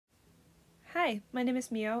Hi, my name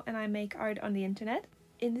is Mio and I make art on the internet.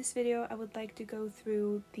 In this video I would like to go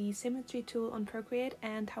through the SYMMETRY tool on Procreate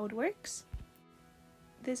and how it works.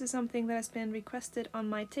 This is something that has been requested on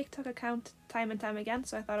my TikTok account time and time again,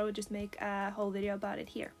 so I thought I would just make a whole video about it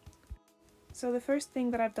here. So the first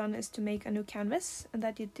thing that I've done is to make a new canvas, and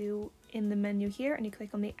that you do in the menu here, and you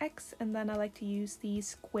click on the X, and then I like to use the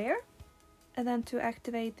square. And then to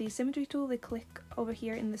activate the SYMMETRY tool we click over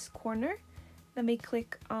here in this corner. Then we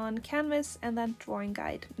click on Canvas and then Drawing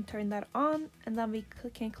Guide and turn that on, and then we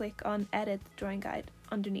can click on Edit Drawing Guide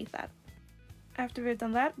underneath that. After we've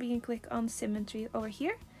done that, we can click on Symmetry over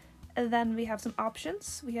here, and then we have some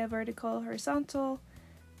options. We have vertical, horizontal.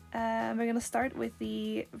 We're gonna start with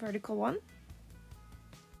the vertical one.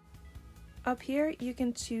 Up here you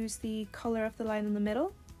can choose the color of the line in the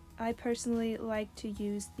middle. I personally like to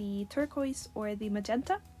use the turquoise or the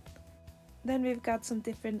magenta. Then we've got some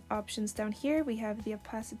different options down here. We have the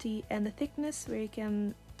opacity and the thickness, where you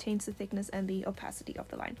can change the thickness and the opacity of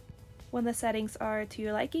the line. When the settings are to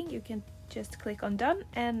your liking, you can just click on done,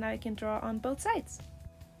 and now you can draw on both sides.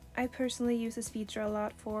 I personally use this feature a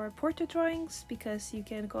lot for portrait drawings because you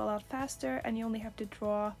can go a lot faster and you only have to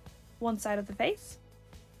draw one side of the face.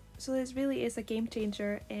 So this really is a game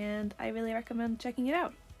changer and I really recommend checking it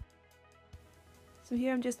out. So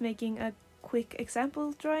here I'm just making a quick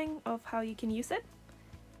example drawing of how you can use it,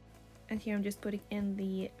 and here I'm just putting in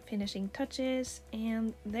the finishing touches,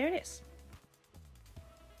 and there it is.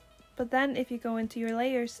 But then if you go into your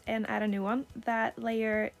layers and add a new one, that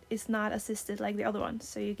layer is not assisted like the other one,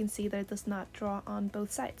 so you can see that it does not draw on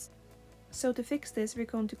both sides. So to fix this, we're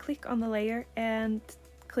going to click on the layer and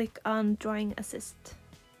click on Drawing Assist,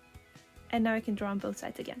 and now I can draw on both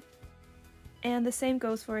sides again. And the same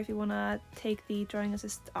goes for if you want to take the Drawing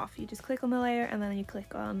Assist off. You just click on the layer and then you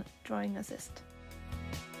click on Drawing Assist.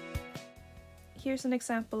 Here's an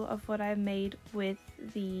example of what I've made with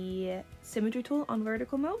the SYMMETRY tool on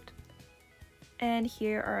vertical mode. And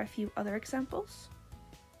here are a few other examples.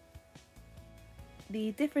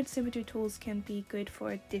 The different SYMMETRY tools can be good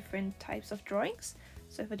for different types of drawings.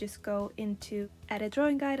 So if I just go into Edit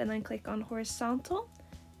Drawing Guide and then click on Horizontal,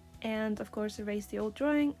 and of course erase the old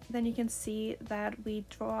drawing, then you can see that we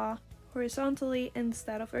draw horizontally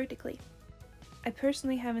instead of vertically. I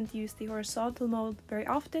personally haven't used the horizontal mode very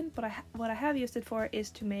often, but what I have used it for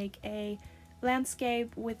is to make a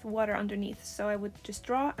landscape with water underneath. So I would just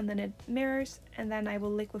draw and then it mirrors, and then I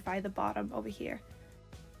will liquefy the bottom over here.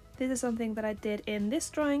 This is something that I did in this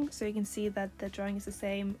drawing, so you can see that the drawing is the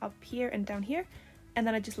same up here and down here, and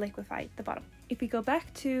then I just liquefied the bottom. If we go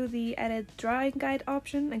back to the Edit Drawing Guide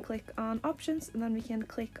option and click on Options, and then we can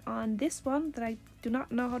click on this one that I do not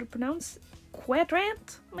know how to pronounce,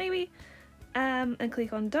 Quadrant maybe, and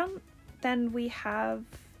click on Done, then we have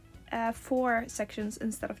 4 sections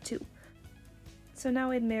instead of 2. So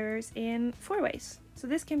now it mirrors in 4 ways. So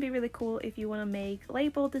this can be really cool if you want to make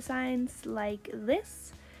label designs like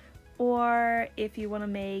this, or if you want to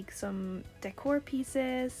make some decor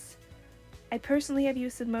pieces. I personally have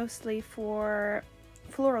used it mostly for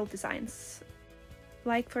floral designs,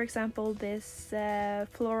 like for example this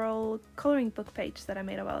floral coloring book page that I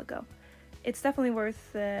made a while ago. It's definitely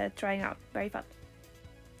worth trying out, very fun.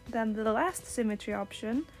 Then the last SYMMETRY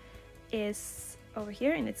option is over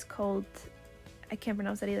here, and it's called, I can't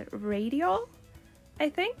pronounce that either, Radial, I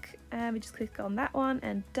think. We just click on that one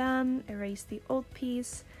and done, erase the old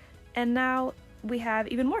piece, and now we have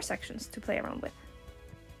even more sections to play around with.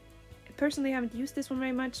 Personally, I haven't used this one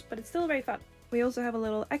very much, but it's still very fun. We also have a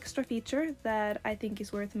little extra feature that I think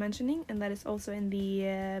is worth mentioning, and that is also in the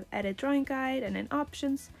Edit Drawing Guide and in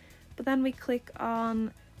Options, but then we click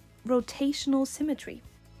on Rotational Symmetry.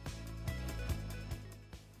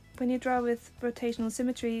 When you draw with Rotational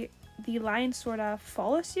Symmetry, the line sort of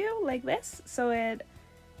follows you like this, so it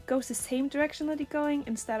goes the same direction that you're going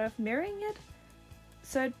instead of mirroring it,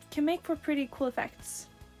 so it can make for pretty cool effects.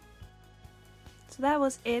 So that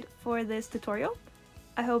was it for this tutorial.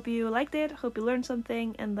 I hope you liked it, hope you learned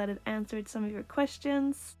something, and that it answered some of your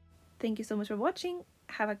questions. Thank you so much for watching,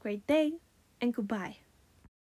 have a great day, and goodbye.